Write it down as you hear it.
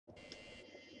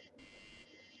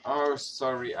Oh,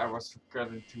 sorry, I was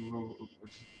forgetting to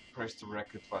press the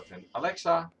record button.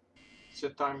 Alexa,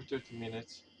 set timer 30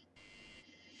 minutes.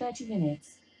 30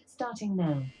 minutes. Starting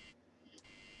now.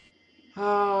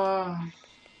 Ah,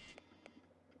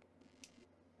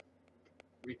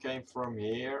 we came from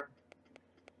here.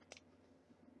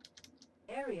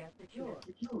 Area secure.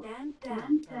 Stand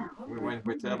down from We home. went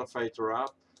with the elevator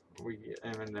up.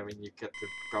 And then when you get the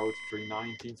code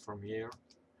 319 from here,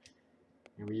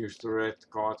 and we used the red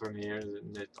card on here,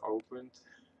 and it opened.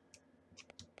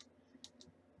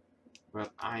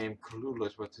 But I am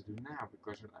clueless what to do now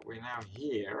because we're now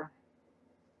here.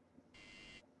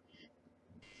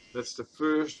 That's the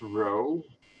first row,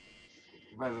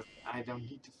 but I don't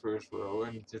need the first row.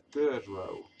 I need the third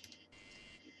row.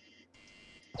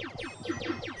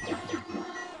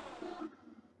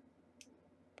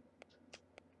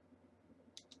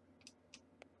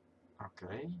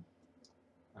 Okay.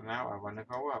 And now I want to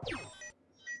go up.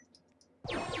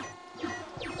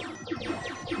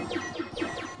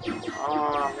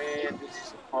 Oh man, this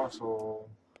is a puzzle.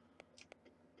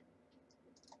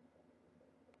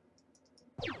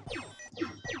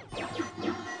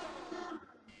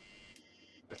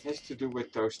 It has to do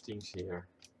with those things here.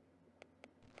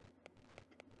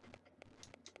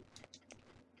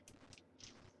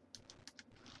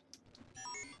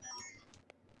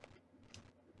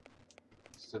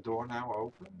 Is the door now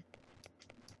open?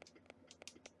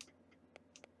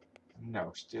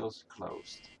 No, still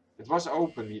closed. It was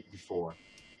open before.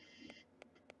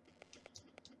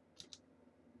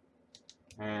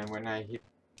 And when I hit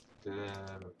the...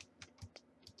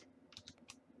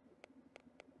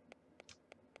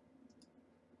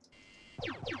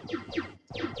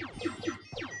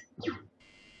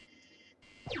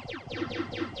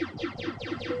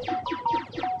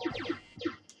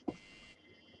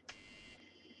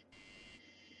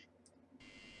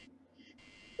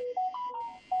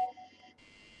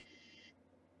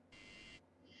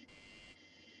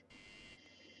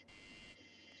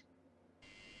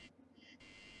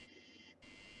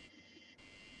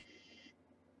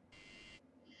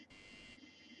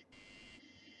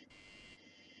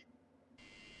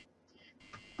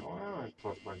 Well, it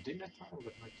was my dinner time,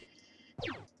 but not yet.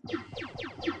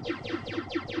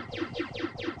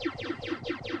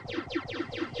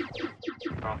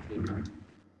 Can't hit that.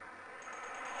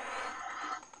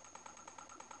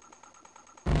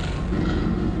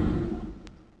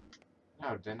 No,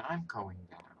 then I'm going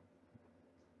down.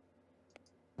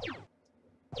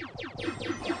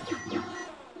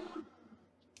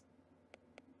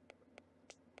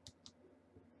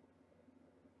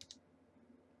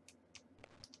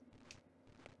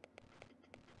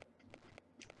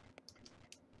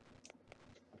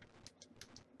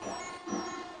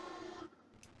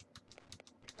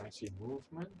 I see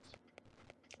movement.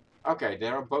 Okay, they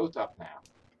are both up now.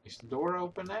 Is the door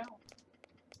open now?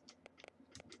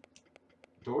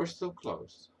 Door is still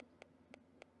closed.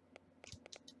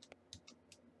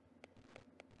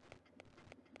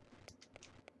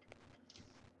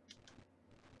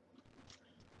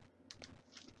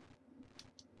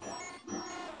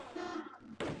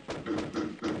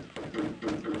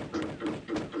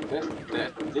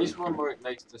 This one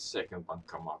makes the second one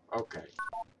come up. Okay.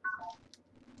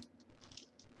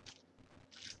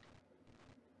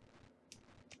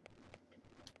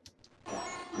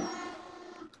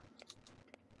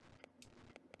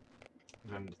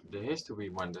 Then there has to be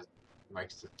one that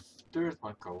makes the third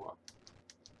one go up.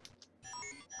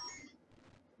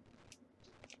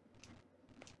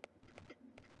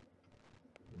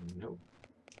 No.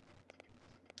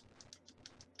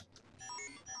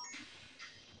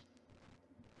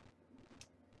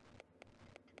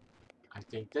 I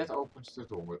think that opens the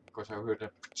door because I heard a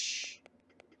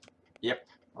yep,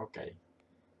 okay.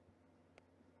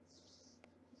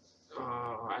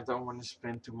 I don't want to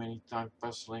spend too many time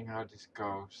puzzling how this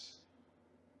goes.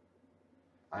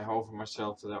 I hover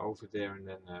myself over there and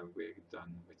then we're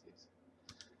done with it.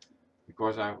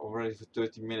 Because I'm already for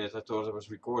 30 minutes I thought I was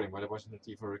recording, but it wasn't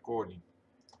even recording.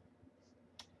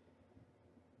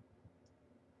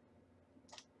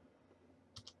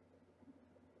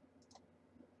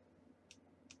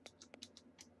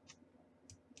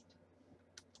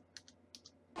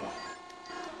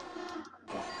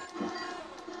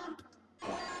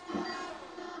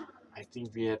 I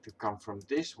think we had to come from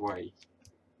this way.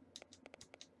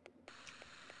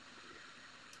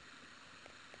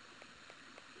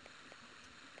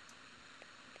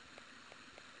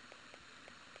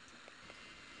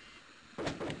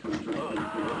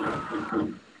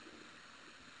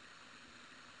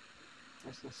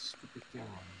 Where's that stupid camera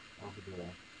over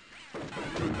there?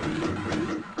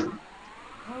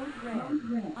 Code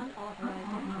red.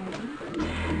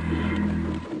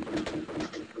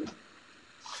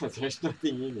 but there's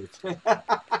nothing in it.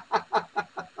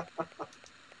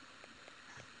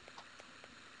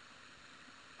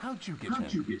 How'd you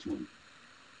get in?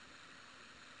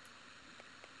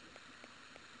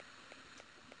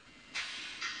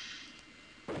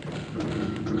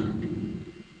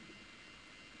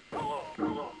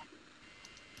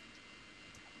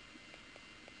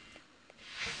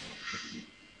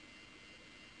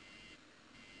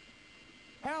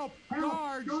 Help!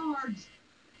 Guards!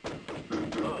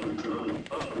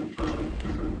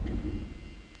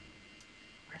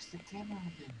 Where's the camera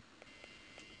again?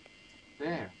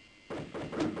 There.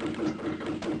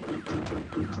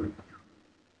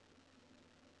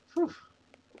 Whew.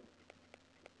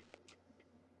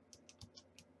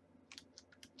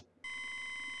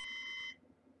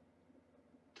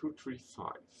 Two, 3,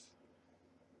 5.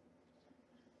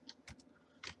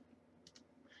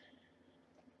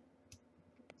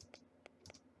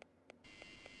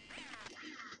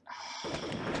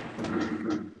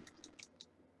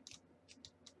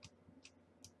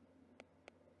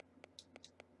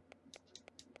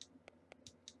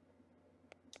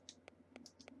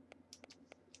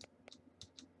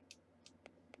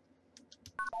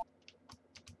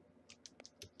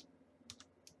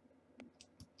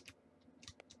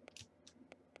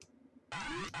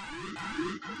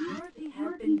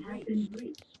 Security has been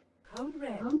breached. Code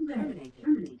red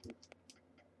terminated.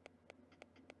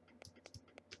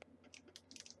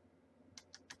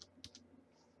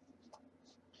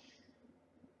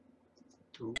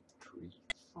 2, 3,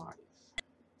 5.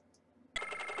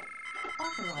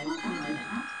 Authorized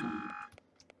access.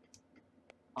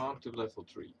 On to level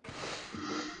 3.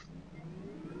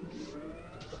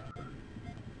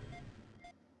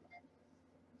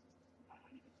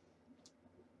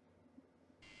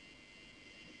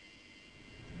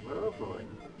 Oh boy.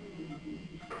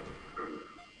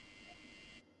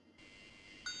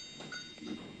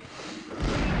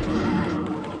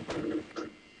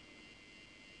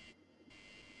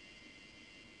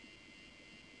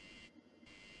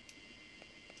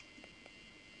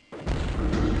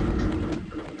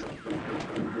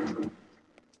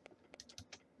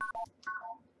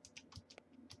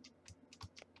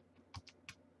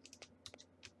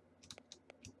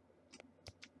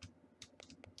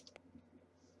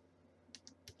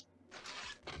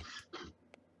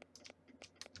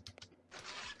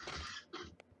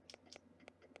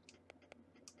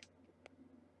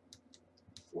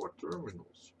 Four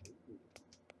terminals. Ooh.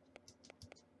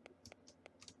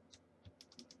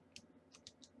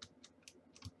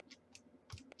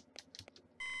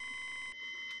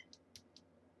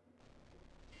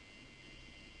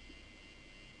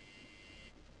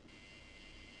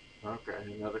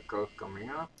 Okay, another code coming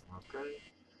up. Okay.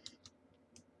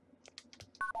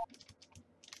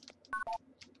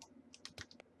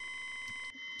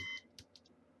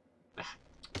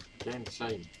 Again, the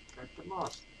same. Get the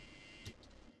lost.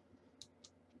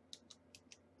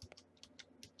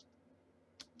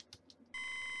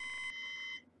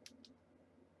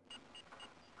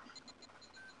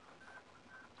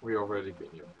 We already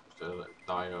been here. So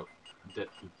die of dead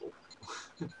people.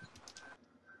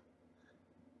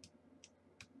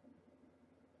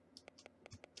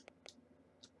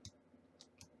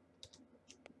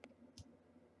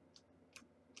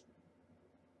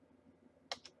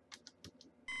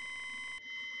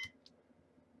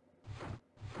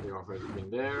 We already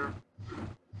been there.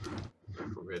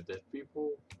 Don't forget dead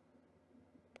people.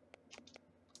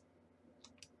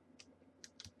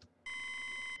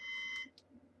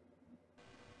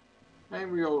 And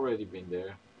we already been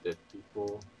there. Dead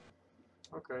people.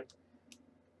 Okay.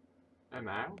 And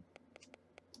now?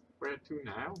 Where to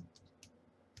now?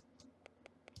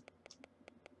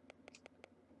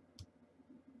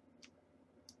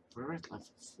 We're at level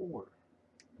 4.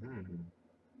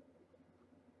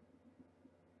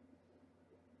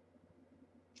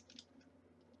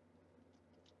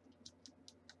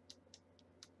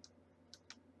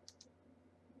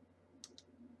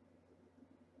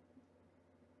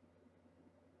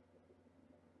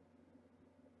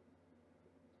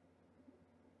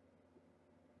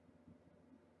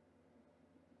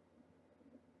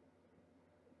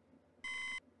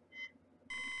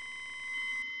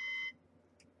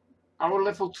 Our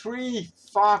level 3!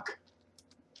 Fuck!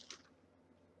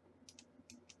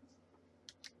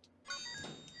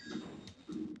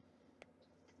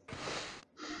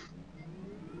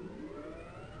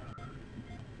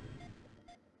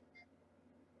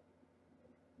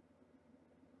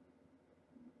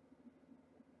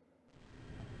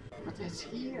 But it's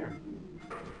here.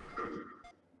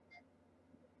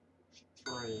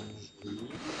 Strangely.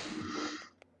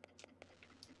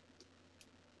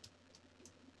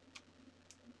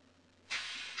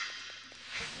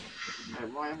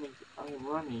 Why am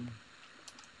I running?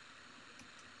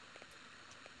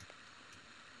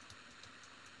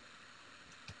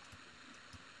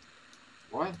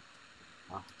 What?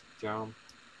 Ah, jump.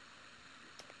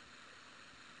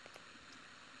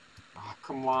 Ah,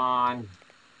 come on.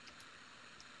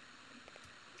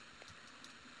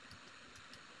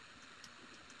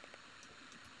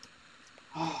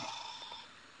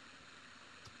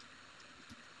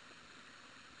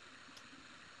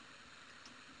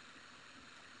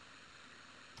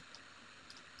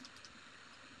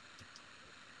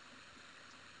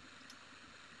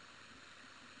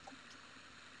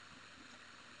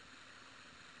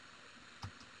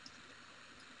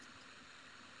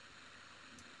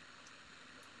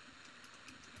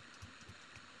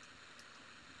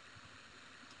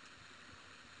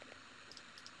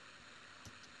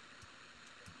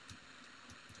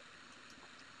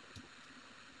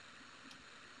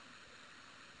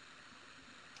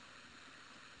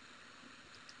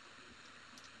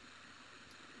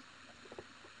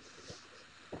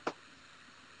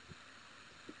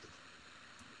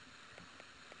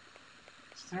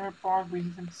 Is there a part we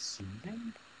haven't seen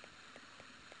then?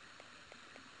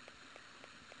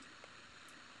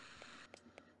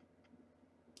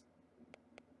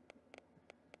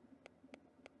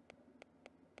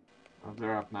 Well,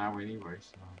 they're up now anyway,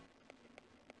 so.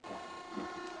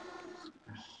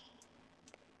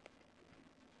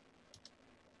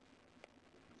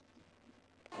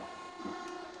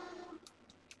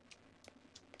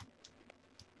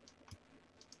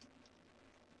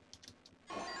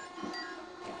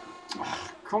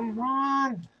 Come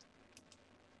on!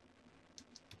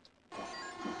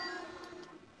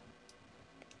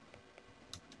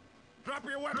 Drop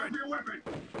your weapon! Drop your weapon!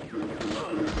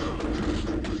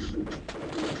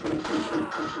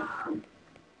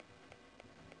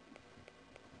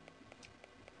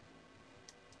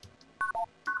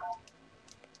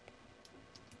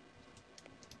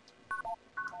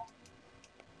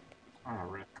 Ah,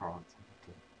 red card.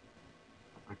 Okay.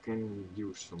 I can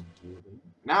use some healing.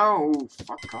 No!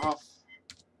 Fuck off!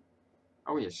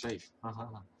 Oh yeah, safe. Haha.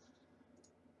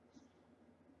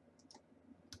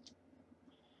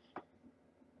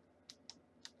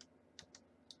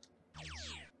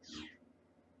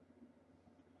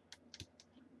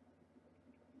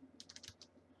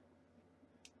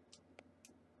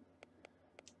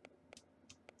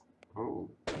 Oh.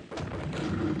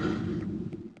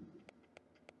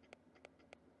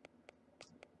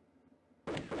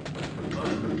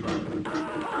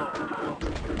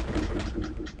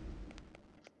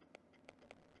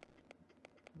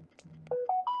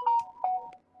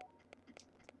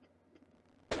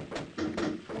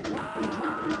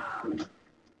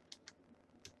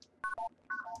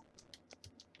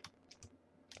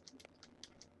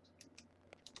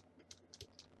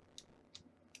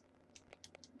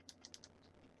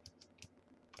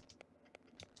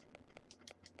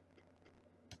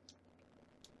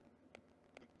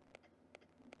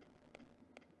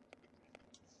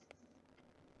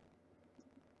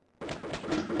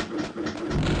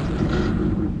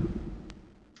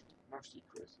 No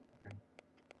secret.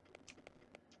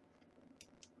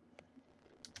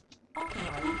 Okay.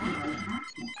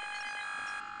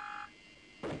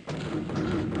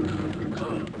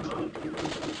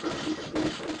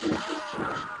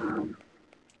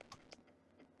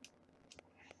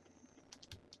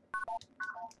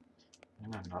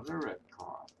 And another red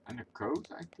card. And a code,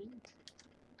 I think.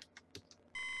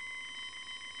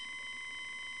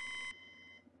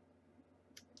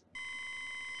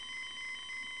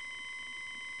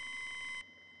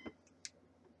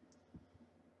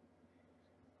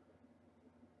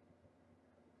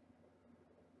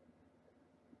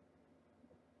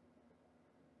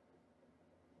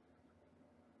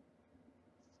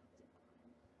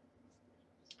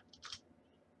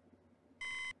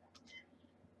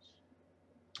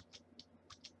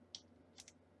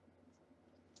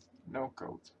 No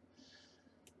code.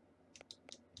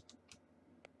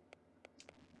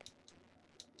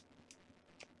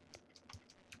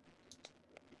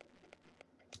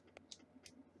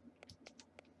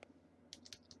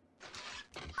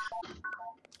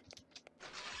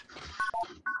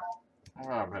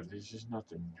 Ah, but this is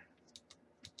nothing.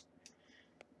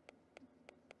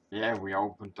 Yeah, we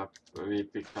opened up, we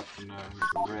picked up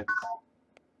a red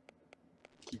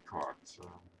key card, so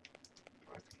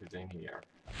let's get in here.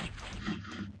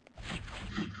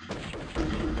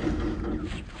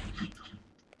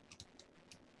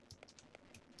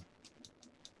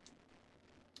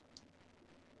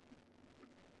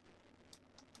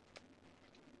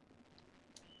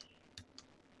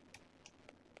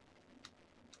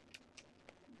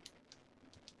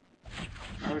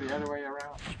 Oh, the other way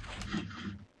around.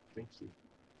 Thank you.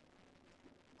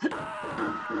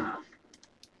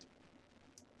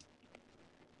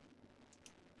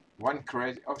 One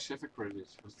credit. Oh, 7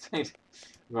 credits.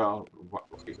 Well,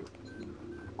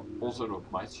 also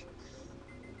not much.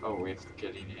 Oh, we have to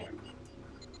get in here.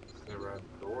 Is there a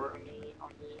door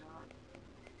on the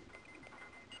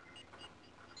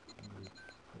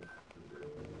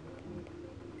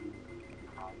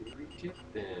How do we get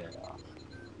there?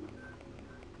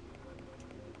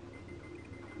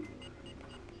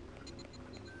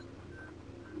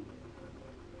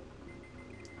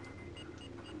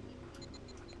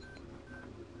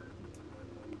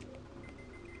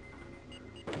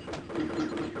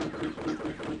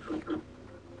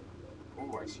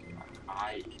 Oh, I see my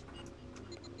eye.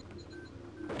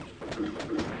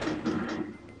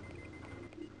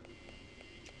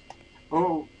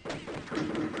 Oh!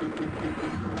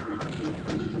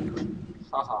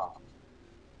 Haha.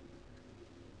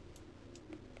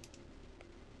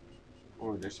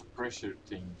 Oh, there's a pressure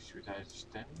thing. Should I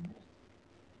stand in it?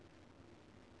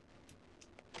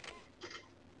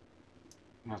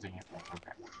 Nothing happened.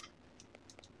 Okay.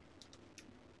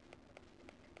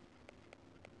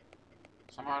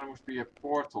 Somehow there must be a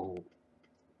portal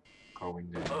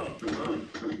going there.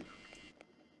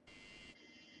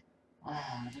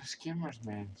 Ah, the skimmers,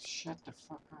 man. Shut the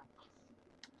fuck up.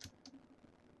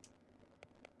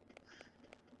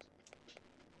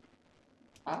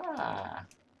 Ah,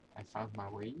 I found my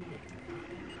way in.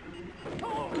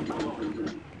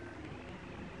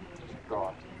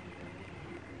 God.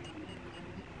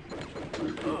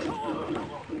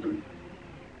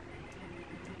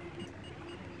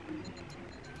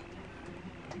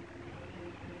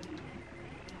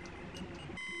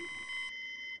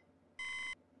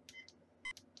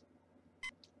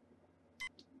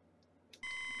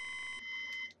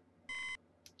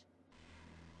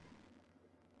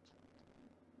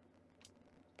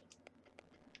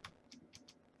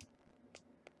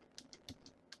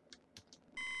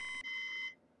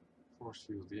 Force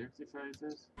field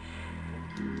deactivated.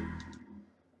 Thank you.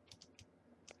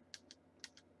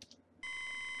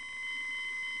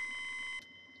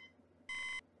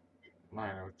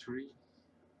 903.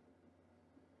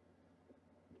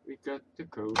 We got the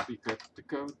code, we got the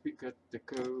code, we got the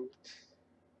code.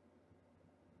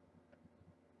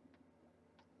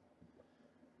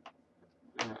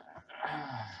 Uh,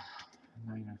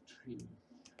 903.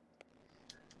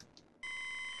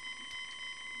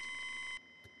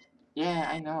 Yeah,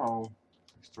 I know.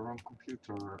 It's the wrong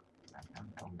computer. No.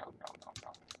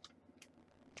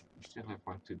 We still have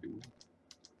one to do.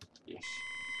 Yes.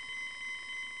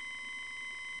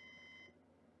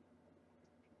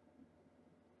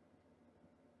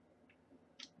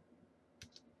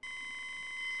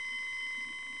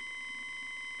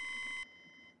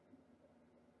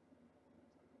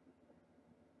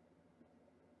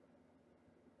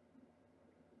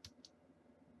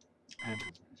 And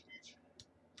message.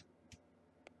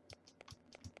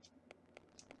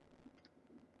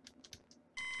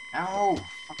 No,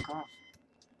 fuck off.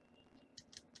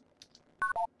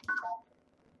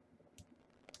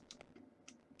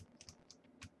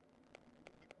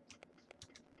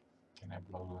 Can I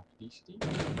blow up these things?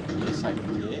 Yes, I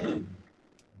can.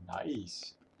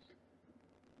 Nice.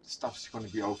 The stuff's going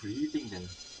to be overheating then.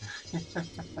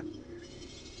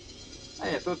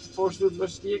 Hey, I thought the force field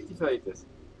was deactivated.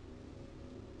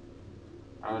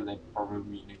 Oh, they probably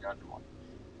mean the other one.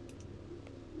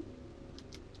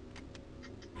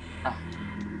 Ah.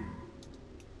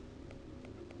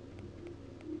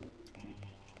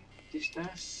 This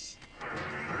does.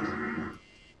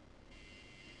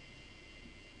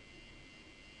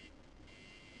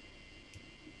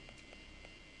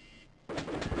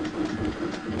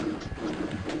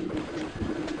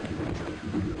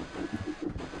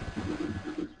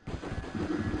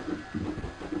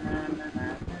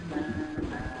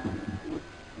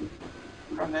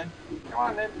 Come on then. Come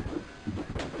on then.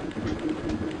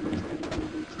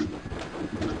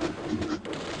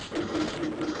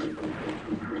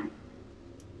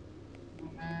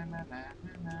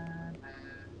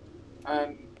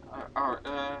 And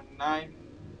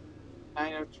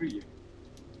 903.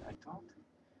 I thought.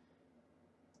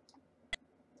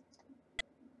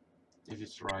 If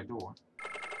it's the right door.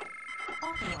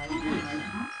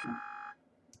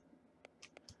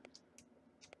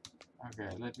 Okay,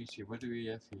 let me see. What do we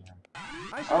have here?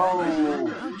 Oh!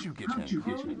 How'd you get in?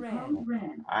 Code red.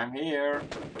 I'm here.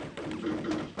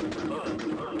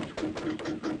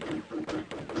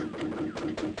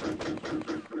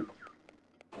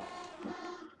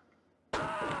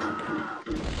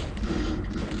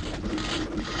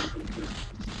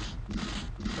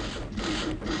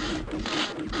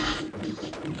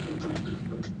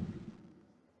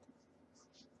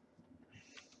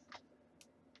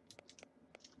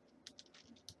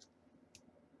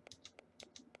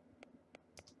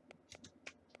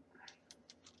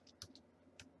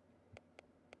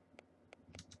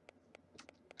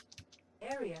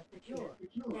 Area secure.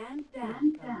 Stand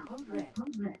down from code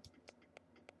red.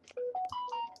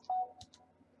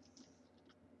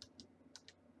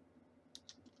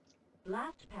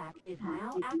 Blast pack is now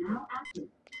active.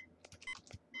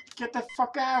 Get the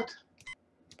fuck out!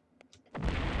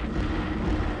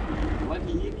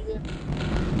 Bloody idiot!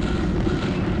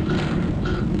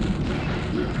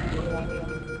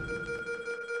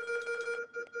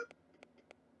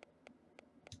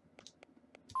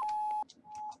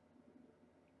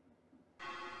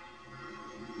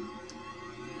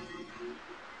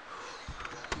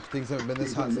 Things haven't been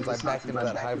this hot since I backed into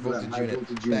that high voltage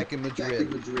unit back in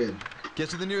Madrid. Get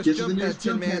to the nearest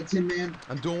jump pad, Tin Man.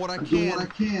 I'm doing what I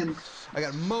can. I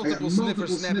got multiple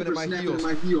sniffers snapping at my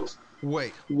heels.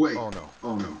 Wait. Oh no.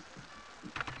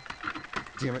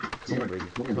 Damn it.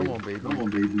 Come on,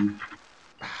 baby.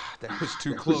 That was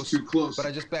too close. But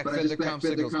I just backfed the comm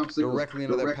signals directly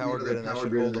into their power grid, and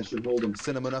that should hold them.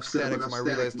 Send them enough static for my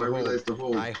relays to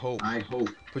hold. I hope.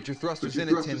 Put your thrusters in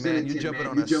it, Tin Man. You're jumping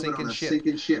on a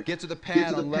sinking ship. Get to the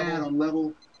pad on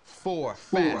level 4.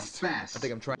 Fast. I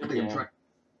think I'm trying.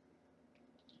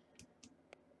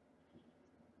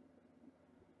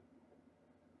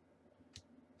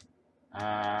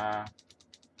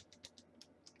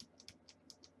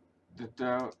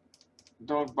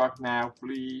 Don't bug now,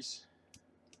 please.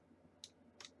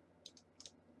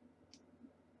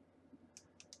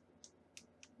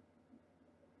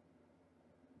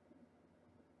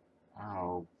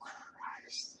 Oh,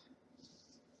 Christ.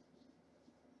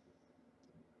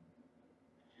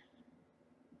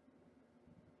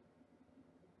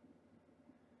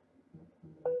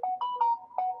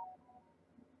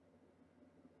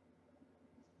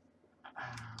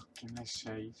 Can I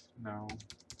save? No.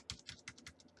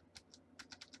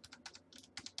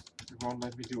 It won't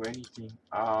let me do anything.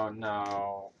 Oh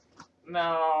no.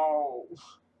 No!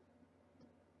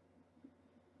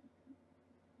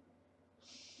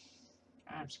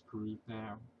 I'm screwed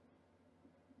now.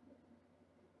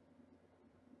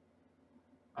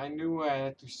 I knew I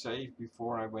had to save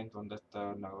before I went on that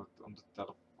note on the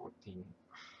teleport thing.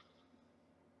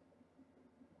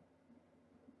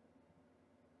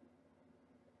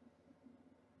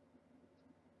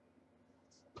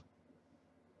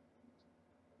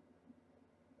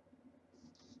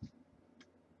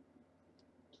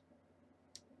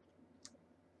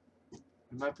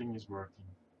 Nothing is working.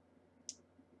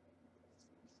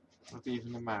 Not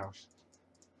even the mouse.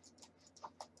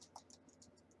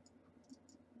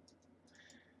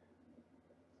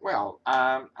 Well,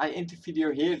 I end the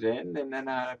video here then, and then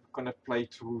I'm gonna play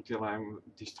through till I'm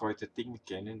destroyed the thing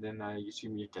again, and then you see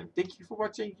me again. Thank you for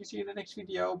watching. See you in the next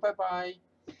video. Bye bye.